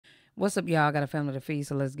What's up, y'all? I got a family to feed,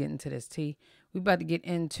 so let's get into this tea. We about to get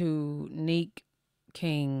into Nique,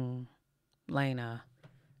 King, Laina.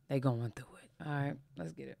 They going through it. All right,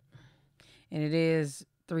 let's get it. And it is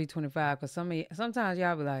 3:25 because sometimes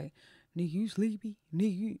y'all be like, Nique, you sleepy?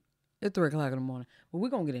 Nique, it's 3 o'clock in the morning. But we're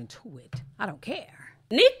going to get into it. I don't care.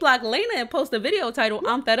 Nique blocked Laina and posted a video titled,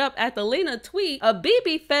 "I'm fed up," at the Laina tweet, "A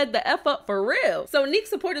BB fed the F up for real." So Nique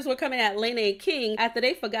supporters were coming at Laina and King after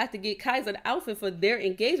they forgot to get Kaiser the outfit for their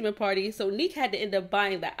engagement party. So Nique had to end up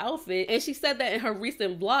buying the outfit. And she said that in her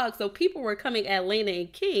recent vlog. So people were coming at Laina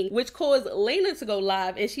and King, which caused Laina to go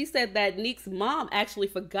live. And she said that Nique's mom actually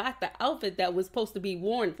forgot the outfit that was supposed to be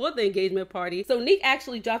worn for the engagement party. So Nique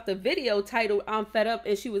actually dropped a video titled, "I'm fed up,"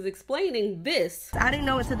 and she was explaining this. I didn't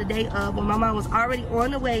know until the day of, when my mom was already on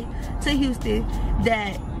the way to Houston,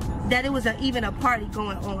 that it was even a party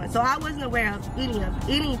going on. So I wasn't aware of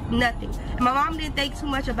nothing. And my mom didn't think too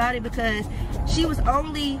much about it because she was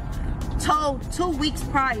only told 2 weeks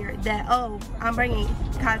prior that, oh, I'm bringing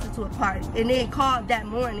Kaiser to a party. And then called that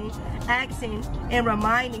morning asking and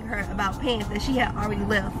reminding her about pants that she had already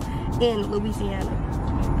left in Louisiana.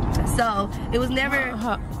 So it was never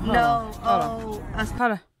Hold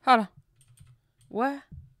on. What?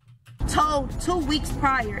 Told 2 weeks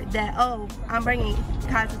prior that, oh, I'm bringing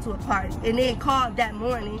Kaiser to a party. And then called that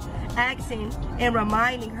morning asking and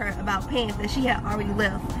reminding her about pants that she had already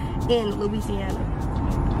left in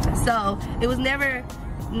Louisiana. So it was never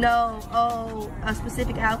a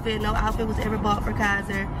specific outfit. No outfit was ever bought for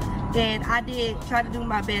Kaiser. And I did try to do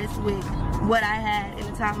my best with what I had and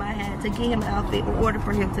the time I had to get him an outfit in order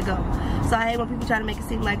for him to go. So I hate when people try to make it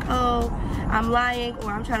seem like, oh, I'm lying,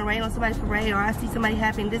 or I'm trying to rain on somebody's parade, or I see somebody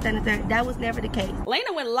happy and this, that, and the third. That was never the case.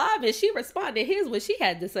 Laina went live and she responded. Here's what she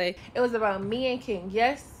had to say. It was about me and King.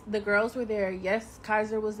 Yes, the girls were there. Yes,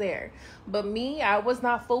 Kaiser was there. But me, I was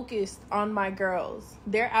not focused on my girls.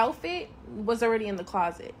 Their outfit was already in the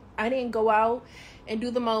closet. I didn't go out and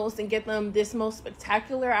do the most and get them this most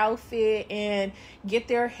spectacular outfit and get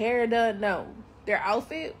their hair done. No, their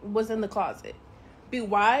outfit was in the closet.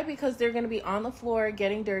 Why? Because they're going to be on the floor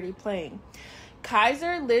getting dirty playing.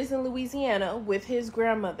 Kaiser lives in Louisiana with his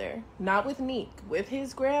grandmother, not with Nique, with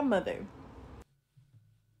his grandmother.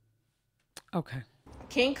 Okay.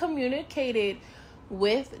 King communicated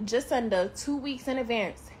with Jacinda 2 weeks in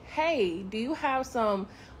advance. Hey, do you have some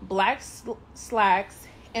black slacks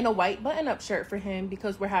and a white button-up shirt for him,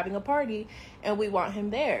 because we're having a party and we want him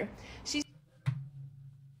there?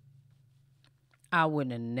 I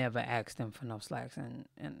wouldn't have never asked him for no slacks and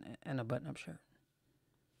a button-up shirt,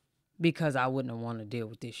 because I wouldn't have wanted to deal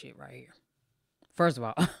with this shit right here. First of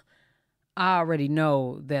all, I already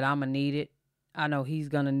know that I'm going to need it. I know he's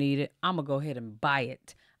going to need it. I'm going to go ahead and buy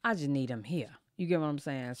it. I just need him here. You get what I'm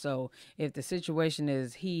saying? So if the situation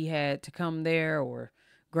is he had to come there or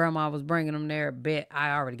grandma was bringing him there, bet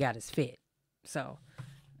I already got his fit. So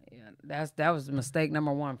yeah, that was mistake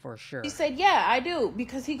number one for sure. She said, yeah, I do,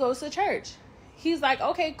 because he goes to church. He's like,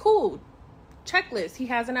 okay, cool. Checklist. He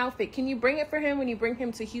has an outfit. Can you bring it for him when you bring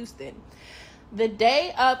him to Houston? The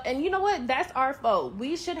day of, and you know what? That's our fault.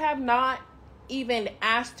 We should have not even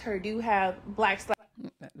asked her, do you have black slacks?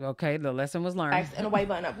 Okay, the lesson was learned. And a white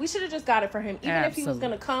button up. We should have just got it for him. Even if he was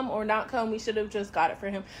going to come or not come, we should have just got it for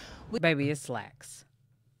him. Baby, it's slacks.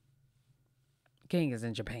 King is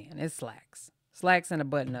in Japan. It's slacks. Slacks and a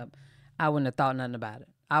button up. I wouldn't have thought nothing about it.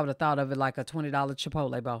 I would have thought of it like a $20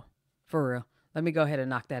 Chipotle bowl. For real. Let me go ahead and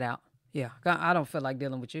knock that out. Yeah, I don't feel like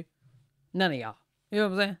dealing with you. None of y'all. You know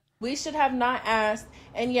what I'm saying? We should have not asked.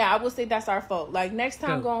 And yeah, I will say that's our fault. Like next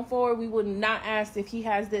time going forward, we would not ask if he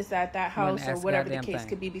has this at that house or whatever the case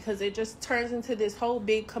could be, because it just turns into this whole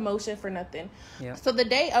big commotion for nothing. Yep. So the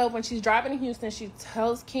day of, when she's driving to Houston, she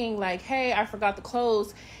tells King like, hey, I forgot the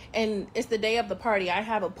clothes. And it's the day of the party. I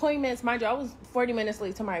have appointments. Mind you, I was 40 minutes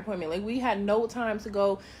late to my appointment. Like we had no time to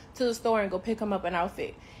go to the store and go pick him up an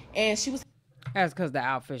outfit. And she was... That's because the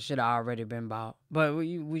outfit should have already been bought. But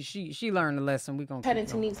she learned the lesson. We gonna head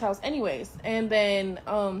into Nique's house anyways. And then,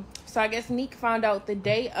 so I guess Nique found out the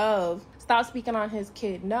day of. Stop speaking on his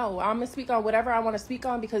kid. No, I'm going to speak on whatever I want to speak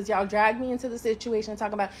on, because y'all dragged me into the situation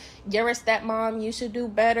talking about, you're a stepmom, you should do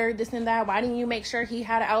better, this and that. Why didn't you make sure he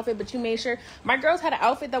had an outfit, but you made sure? My girls had an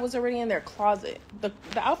outfit that was already in their closet. The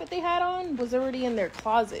outfit they had on was already in their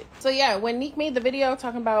closet. So yeah, when Nique made the video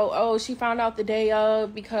talking about, oh, she found out the day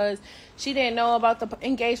of because she didn't know about the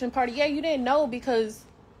engagement party. Yeah, you didn't know because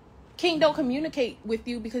King don't communicate with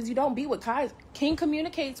you because you don't be with Kaiser. King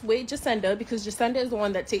communicates with Jacinda because Jacinda is the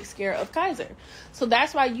one that takes care of Kaiser. So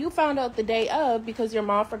that's why you found out the day of, because your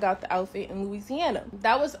mom forgot the outfit in Louisiana.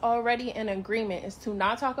 That was already an agreement, is to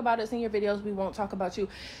not talk about us in your videos. We won't talk about you.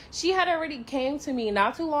 She had already came to me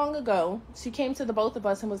not too long ago. She came to the both of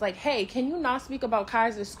us and was like, hey, can you not speak about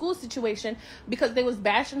Kaiser's school situation, because they was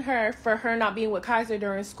bashing her for her not being with Kaiser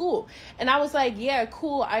during school. And I was like, yeah,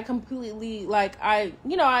 cool. I completely, like, I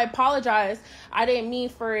apologize. I didn't mean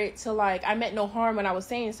for it to, like, I meant no harm when I was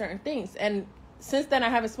saying certain things. And since then, I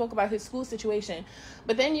haven't spoke about his school situation.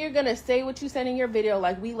 But then you're going to say what you said in your video,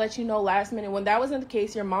 like we let you know last minute. When that wasn't the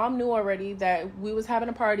case, your mom knew already that we was having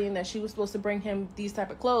a party and that she was supposed to bring him these type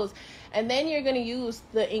of clothes. And then you're going to use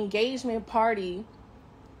the engagement party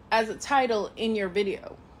as a title in your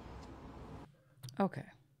video. Okay.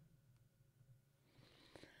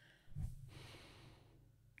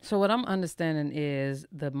 So what I'm understanding is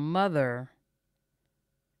the mother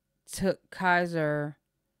took Kaiser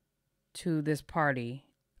to this party,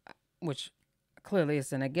 which clearly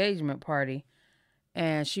it's an engagement party,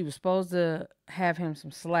 and she was supposed to have him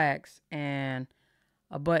some slacks and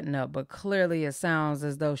a button up, but clearly it sounds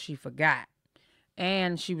as though she forgot.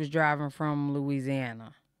 And she was driving from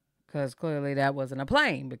Louisiana, because clearly that wasn't a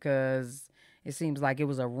plane, because it seems like it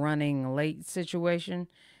was a running late situation.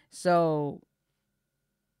 So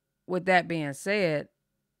with that being said,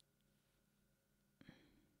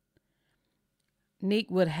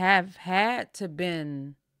 Nique would have had to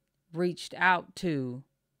been reached out to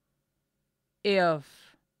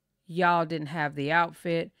if y'all didn't have the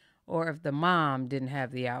outfit, or if the mom didn't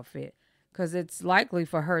have the outfit, because it's likely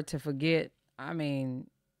for her to forget. I mean,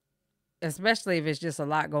 especially if it's just a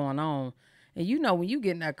lot going on. And you know, when you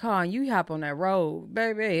get in that car and you hop on that road,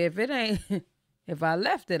 baby, if it ain't, if I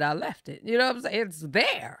left it, I left it. You know what I'm saying? It's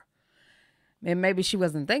there. And maybe she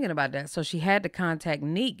wasn't thinking about that. So she had to contact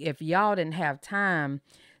Nique if y'all didn't have time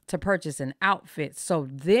to purchase an outfit. So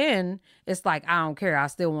then it's like, I don't care. I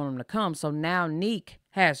still want them to come. So now Nique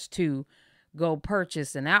has to go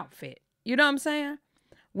purchase an outfit. You know what I'm saying?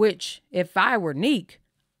 Which, if I were Nique,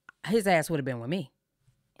 his ass would have been with me.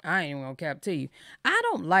 I ain't even gonna cap to you. I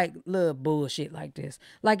don't like little bullshit like this.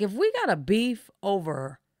 Like, if we got a beef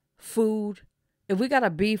over food, if we got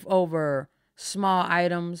a beef over small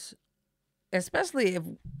items, especially if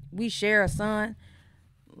we share a son,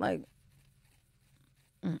 like,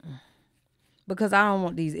 because I don't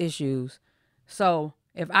want these issues. So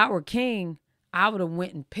if I were King, I would have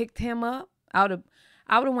went and picked him up. I would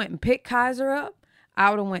have went and picked Kaiser up. I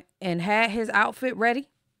would have went and had his outfit ready.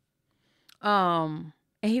 And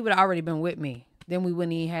he would have already been with me. Then we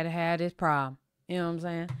wouldn't even have had this problem. You know what I'm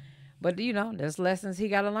saying? But, you know, there's lessons he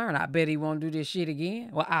got to learn. I bet he won't do this shit again.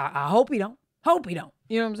 Well, I hope he don't. Hope he don't.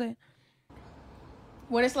 You know what I'm saying?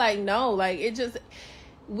 When it's like, no, like, it just,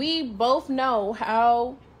 we both know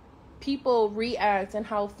how people react and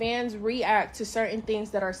how fans react to certain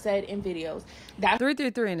things that are said in videos. That's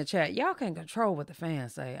 333 in the chat. Y'all can't control what the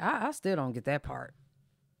fans say. I still don't get that part.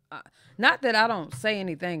 Not that I don't say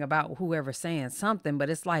anything about whoever's saying something, but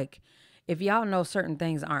it's like, if y'all know certain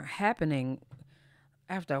things aren't happening,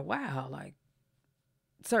 after a while, like,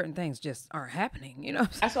 certain things just aren't happening, you know?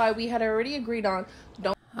 That's why we had already agreed on,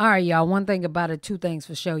 don't. All right, y'all. One thing about it, two things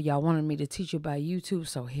for sure. Y'all wanted me to teach you about YouTube,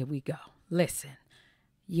 so here we go. Listen,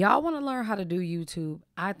 y'all want to learn how to do YouTube.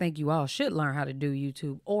 I think you all should learn how to do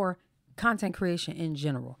YouTube or content creation in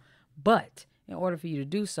general. But in order for you to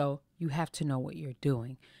do so, you have to know what you're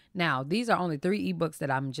doing. Now, these are only 3 ebooks that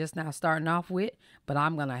I'm just now starting off with, but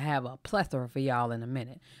I'm going to have a plethora for y'all in a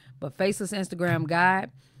minute. But Faceless Instagram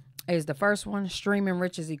Guide is the first one. Streaming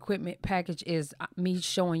Riches Equipment Package is me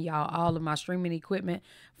showing y'all all of my streaming equipment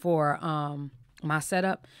for my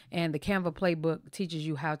setup. And the Canva Playbook teaches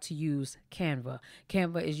you how to use Canva.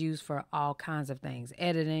 Canva is used for all kinds of things.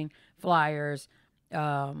 Editing, flyers,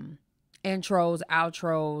 intros,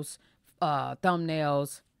 outros,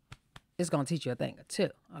 thumbnails. It's going to teach you a thing or two,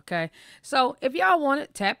 okay? So if y'all want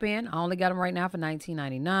it, tap in. I only got them right now for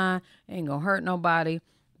 $19.99. Ain't going to hurt nobody.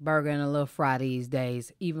 Burger and a little fry these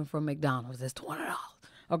days, even from McDonald's. It's $20,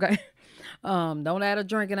 okay? Don't add a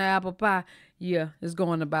drink and an apple pie. Yeah, it's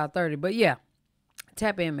going to about 30. But yeah,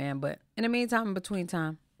 tap in, man. But in the meantime, in between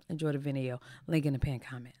time, enjoy the video. Link in the pinned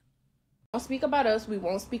comment. Don't speak about us. We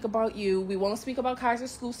won't speak about you. We won't speak about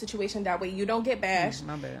Kaiser's school situation. That way you don't get bashed.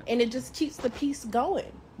 My bad. And it just keeps the peace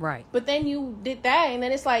going. Right. But then you did that, and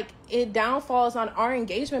then it's like it downfalls on our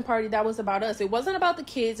engagement party that was about us. It wasn't about the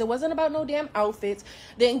kids. It wasn't about no damn outfits.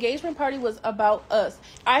 The engagement party was about us.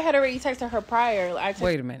 I had already texted her prior.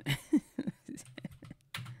 Wait a minute.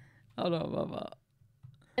 Hold on, Mama.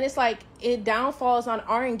 And it's like, it downfalls on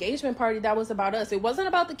our engagement party that was about us. It wasn't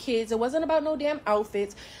about the kids. It wasn't about no damn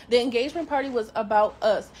outfits. The engagement party was about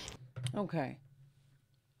us. Okay.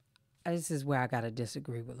 This is where I got to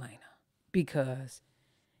disagree with Laina. Because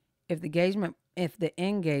if the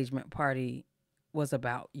engagement party was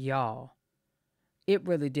about y'all, it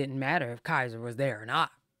really didn't matter if Kaiser was there or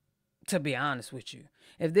not, to be honest with you.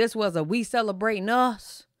 If this was a we celebrating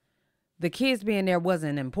us, the kids being there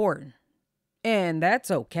wasn't important. And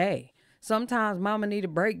that's okay. Sometimes mama need a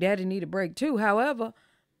break, daddy need a break too. However,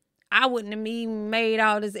 I wouldn't have even made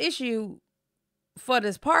all this issue for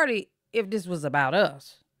this party if this was about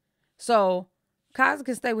us. So Kaiser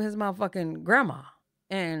can stay with his motherfucking grandma.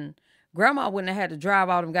 And grandma wouldn't have had to drive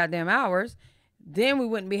all them goddamn hours. Then we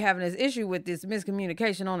wouldn't be having this issue with this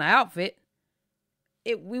miscommunication on the outfit.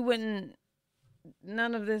 None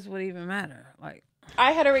of this would even matter. Like,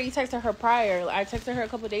 I had already texted her prior. I texted her a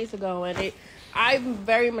couple days ago, and I'm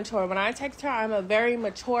very mature. When I text her, I'm a very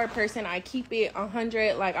mature person. I keep it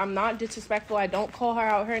 100. Like, I'm not disrespectful. I don't call her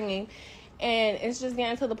out her name. And it's just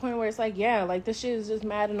getting to the point where it's like, yeah, like, this shit is just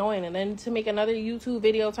mad annoying. And then to make another YouTube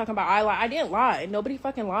video talking about I lied. I didn't lie. Nobody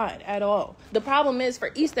fucking lied at all. The problem is,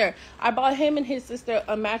 for Easter, I bought him and his sister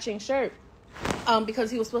a matching shirt.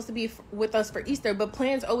 Because he was supposed to be with us for Easter, but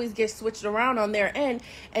plans always get switched around on their end,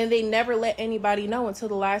 and they never let anybody know until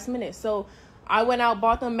the last minute. So I went out,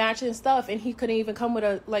 bought them matching stuff, and he couldn't even come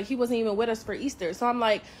with he wasn't even with us for Easter. So I'm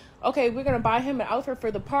like, okay, we're gonna buy him an outfit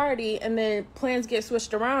for the party, and then plans get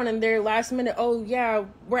switched around, and they're last minute, oh yeah,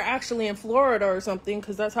 we're actually in Florida or something,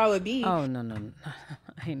 because that's how it be. Oh, no.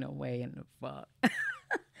 Ain't no way in the fuck.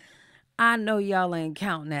 I know y'all ain't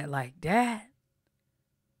counting that like that.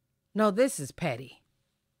 No, this is petty.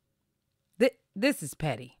 This is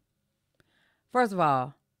petty. First of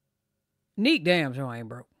all, Nique damn sure ain't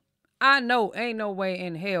broke. I know ain't no way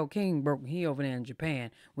in hell King broke. He over there in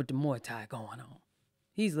Japan with the Muay Thai going on.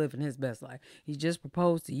 He's living his best life. He just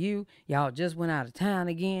proposed to you. Y'all just went out of town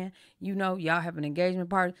again. You know, y'all have an engagement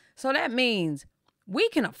party. So that means we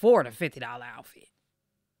can afford a $50 outfit.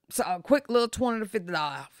 So a quick little $20 to $50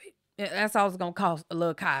 outfit. That's all it's going to cost a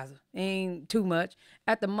little Kaiser. Ain't too much.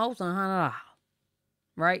 At the most, $100.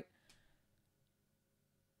 Right?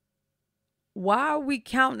 Why are we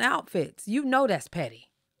counting outfits? You know that's petty.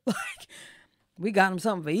 Like, we got him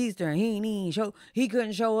something for Easter and he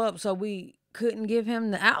couldn't show up, so we couldn't give him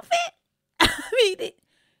the outfit? I mean,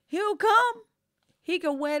 he'll come. He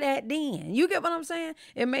can wear that then. You get what I'm saying?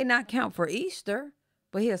 It may not count for Easter,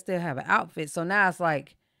 but he'll still have an outfit. So now it's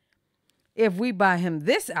like, if we buy him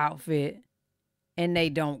this outfit and they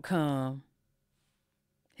don't come,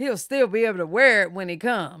 he'll still be able to wear it when he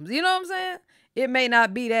comes. You know what I'm saying? It may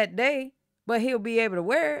not be that day, but he'll be able to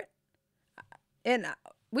wear it. And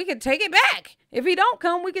we could take it back. If he don't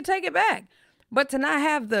come, we could take it back. But to not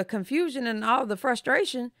have the confusion and all the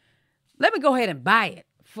frustration, let me go ahead and buy it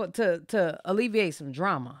to alleviate some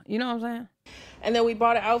drama. You know what I'm saying? And then we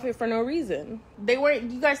bought an outfit for no reason.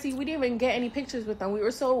 You guys see, we didn't even get any pictures with them. We were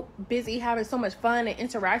so busy having so much fun and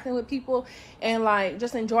interacting with people and like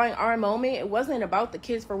just enjoying our moment. It wasn't about the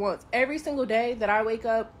kids for once. Every single day that I wake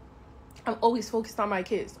up, I'm always focused on my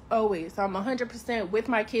kids. Always. I'm 100% with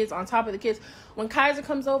my kids, on top of the kids. When Kaiser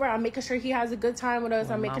comes over, I'm making sure he has a good time with us.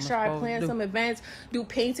 I'm making sure I plan some events, do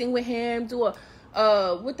painting with him, do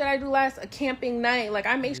what did I do last? A camping night. Like,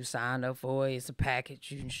 I make sure you signed up for it. It's a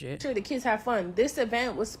package and shit. Sure the kids have fun. This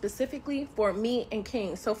event was specifically for me and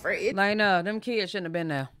King. So for it, like, no, them kids shouldn't have been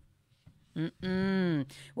there.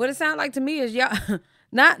 What it sounds like to me is y'all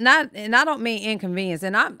not, and I don't mean inconvenience.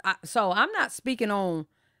 And I'm not speaking on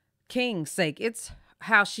King's sake. It's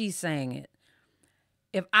how she's saying it.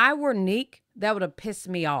 If I were Nique, that would have pissed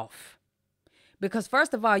me off. Because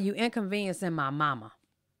first of all, you inconveniencing my mama.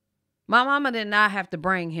 My mama did not have to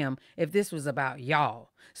bring him if this was about y'all.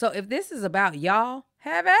 So if this is about y'all,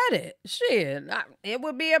 have at it. Shit, it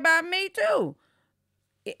would be about me too.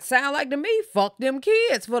 It sound like to me, fuck them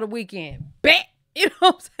kids for the weekend. Bet. You know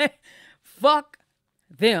what I'm saying? Fuck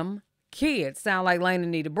them kids. Sound like Laina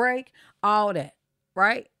need a break. All that.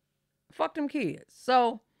 Right? Fuck them kids.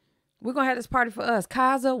 So we're going to have this party for us.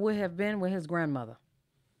 Kaiser would have been with his grandmother.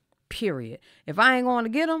 Period. If I ain't going to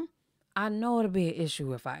get him, I know it'll be an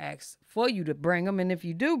issue if I ask for you to bring them. And if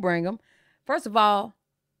you do bring them, first of all,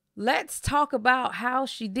 let's talk about how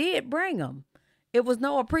she did bring them. It was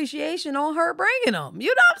no appreciation on her bringing them. You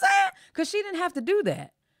know what I'm saying? Because she didn't have to do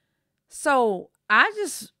that. So I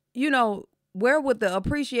just, where would the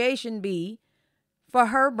appreciation be for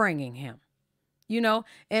her bringing him?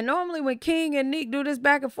 And normally when King and Nique do this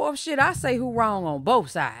back and forth shit, I say who wrong on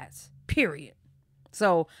both sides, period.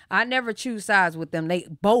 So I never choose sides with them. They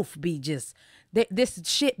both be just This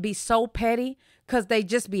shit be so petty because they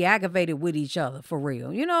just be aggravated with each other for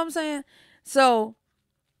real. You know what I'm saying? So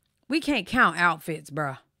we can't count outfits,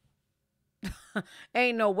 bruh.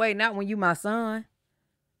 Ain't no way, not when you my son.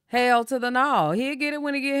 Hell to the no. He'll get it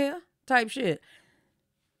when he get here. Type shit.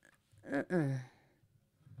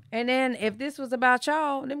 And then if this was about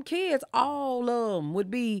y'all, them kids, all of them would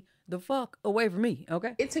be the fuck away from me,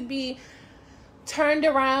 okay? It to be turned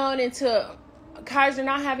around into Kaiser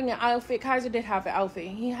not having an outfit. Kaiser did have an outfit.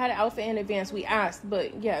 He had an outfit in advance. We asked.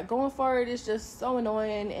 But yeah, going forward, it's just so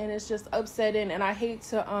annoying and it's just upsetting. And I hate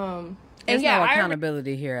to... There's no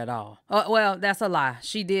accountability here at all. Well, that's a lie.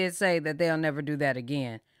 She did say that they'll never do that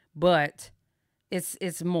again. But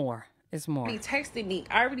it's more. It's more. I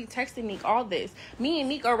already texted Nique all this. Me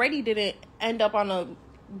and Nique already didn't end up on a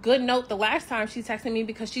good note the last time she texted me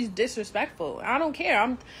because she's disrespectful. I don't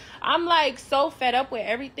care. I'm like so fed up with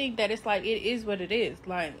everything that it's like it is what it is.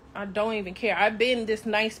 Like I don't even care. I've been this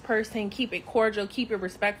nice person, keep it cordial, keep it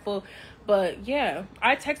respectful. But yeah,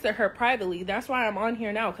 I texted her privately. That's why I'm on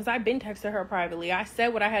here now, because I've been texting her privately. I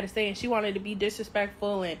said what I had to say and she wanted to be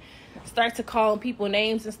disrespectful and start to call people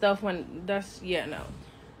names and stuff when that's no.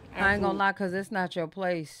 Absolutely. I ain't gonna lie, because it's not your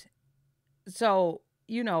place. So,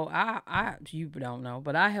 you know, you don't know,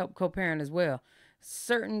 but I help co-parent as well.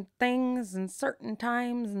 Certain things and certain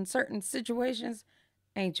times and certain situations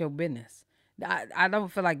ain't your business. I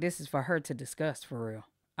don't feel like this is for her to discuss for real.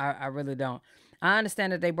 I really don't. I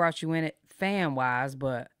understand that they brought you in it fan-wise,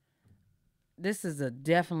 but this is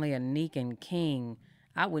definitely a Nique and King.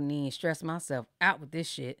 I wouldn't even stress myself out with this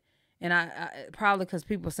shit. And I probably because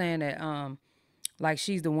people saying that like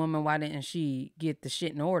she's the woman, why didn't she get the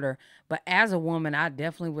shit in order? But as a woman, I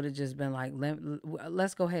definitely would have just been like,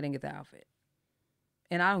 let's go ahead and get the outfit.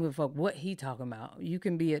 And I don't give a fuck what he talking about. You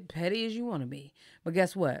can be as petty as you want to be. But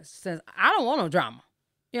guess what? Since I don't want no drama,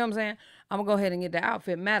 you know what I'm saying? I'm going to go ahead and get the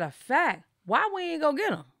outfit. Matter of fact, why we ain't go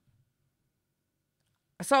get them?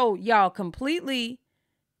 So y'all completely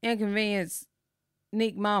inconvenienced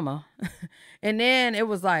Nique mama. And then it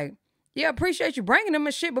was like, yeah, appreciate you bringing them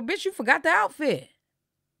and shit, but bitch, you forgot the outfit.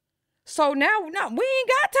 So now we ain't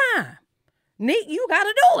got time. Nique, you got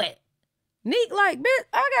to do it. Nique like, bitch,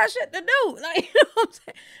 I got shit to do. Like, you know what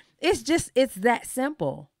I'm saying? It's that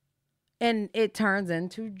simple. And it turns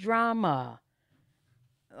into drama.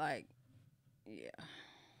 Like, yeah.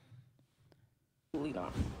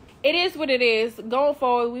 It is what it is. Going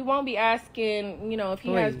forward, we won't be asking, if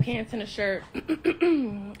he has pants and a shirt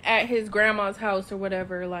at his grandma's house or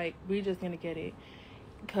whatever. Like, we're just going to get it.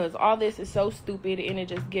 Because all this is so stupid and it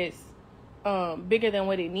just gets bigger than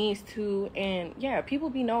what it needs to. And, yeah, people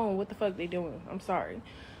be knowing what the fuck they doing. I'm sorry.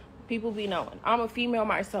 People be knowing. I'm a female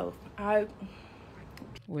myself.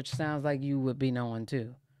 Which sounds like you would be knowing,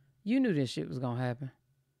 too. You knew this shit was going to happen.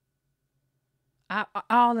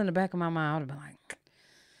 All in the back of my mind, I would have been like,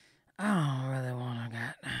 I don't really want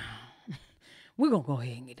to we're going to go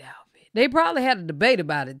ahead and get the outfit. They probably had a debate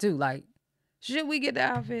about it, too. Like, should we get the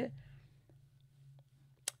outfit?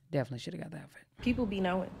 Definitely should have got the outfit. People be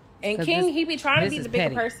knowing. And King, he be trying to be the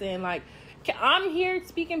bigger person. Like, I'm here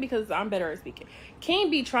speaking because I'm better at speaking. King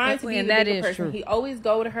be trying to be the bigger person. True. He always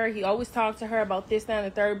go to her. He always talk to her about this, that,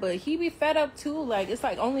 and the third. But he be fed up too. Like, it's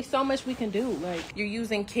like only so much we can do. Like, you're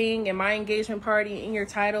using King and my engagement party in your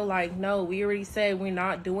title. Like, no, we already said we're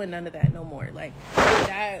not doing none of that no more. Like,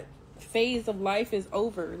 that phase of life is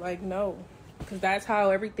over. Like, no. Because that's how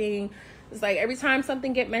everything... It's like every time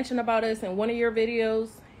something get mentioned about us in one of your videos,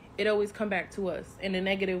 it always come back to us in a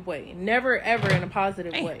negative way. Never, ever in a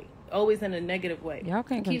positive way. Always in a negative way. Y'all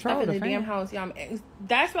can't keep control stuff in the damn house. Y'all,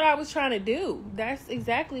 that's what I was trying to do. That's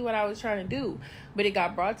exactly what I was trying to do. But it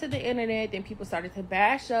got brought to the internet. Then people started to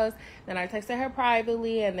bash us. Then I texted her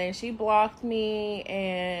privately, and then she blocked me.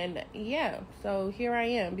 And yeah, so here I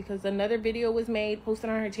am because another video was made, posted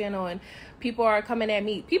on her channel, and people are coming at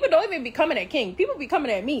me. People don't even be coming at King. People be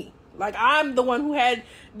coming at me. Like, I'm the one who had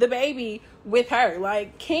the baby with her.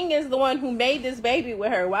 Like, King is the one who made this baby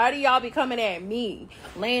with her. Why do y'all be coming at me?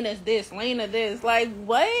 Laina's this, Laina this. Like,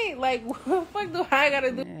 what? Like, what the fuck do I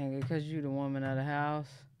gotta do? Yeah, because you the woman of the house.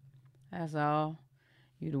 That's all.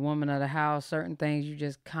 You the woman of the house. Certain things you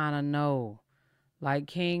just kind of know. Like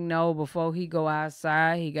King know before he go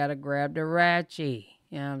outside, he got to grab the ratchet.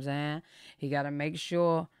 You know what I'm saying? He got to make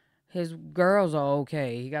sure his girls are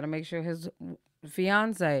okay. He got to make sure his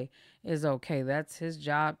fiance is okay. That's his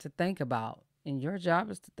job to think about. And your job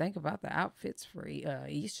is to think about the outfits for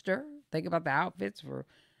Easter. Think about the outfits for,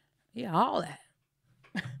 all that.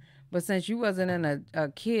 But since you wasn't in a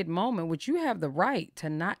kid moment, which you have the right to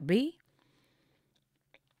not be,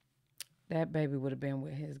 that baby would have been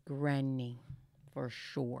with his granny for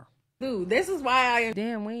sure. Dude, this is why I...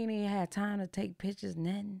 Then we ain't even had time to take pictures,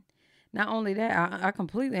 nothing. Not only that, I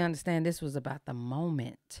completely understand this was about the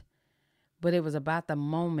moment. But it was about the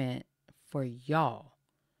moment for y'all,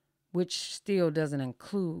 which still doesn't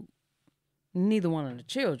include neither one of the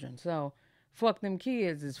children. So, fuck them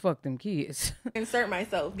kids is fuck them kids. insert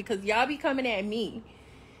myself because y'all be coming at me.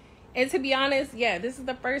 And to be honest, yeah, this is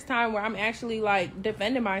the first time where I'm actually like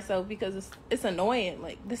defending myself because it's annoying.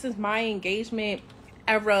 Like, this is my engagement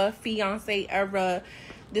era, fiance era.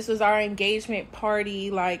 This was our engagement party.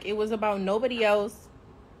 Like, it was about nobody else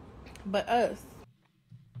but us.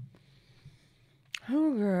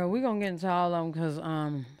 Oh, girl, we gonna get into all of them because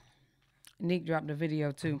Nique dropped the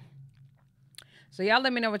video too. So y'all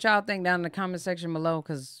let me know what y'all think down in the comment section below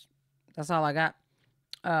because that's all I got.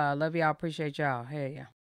 Love y'all. Appreciate y'all. Hey, yeah.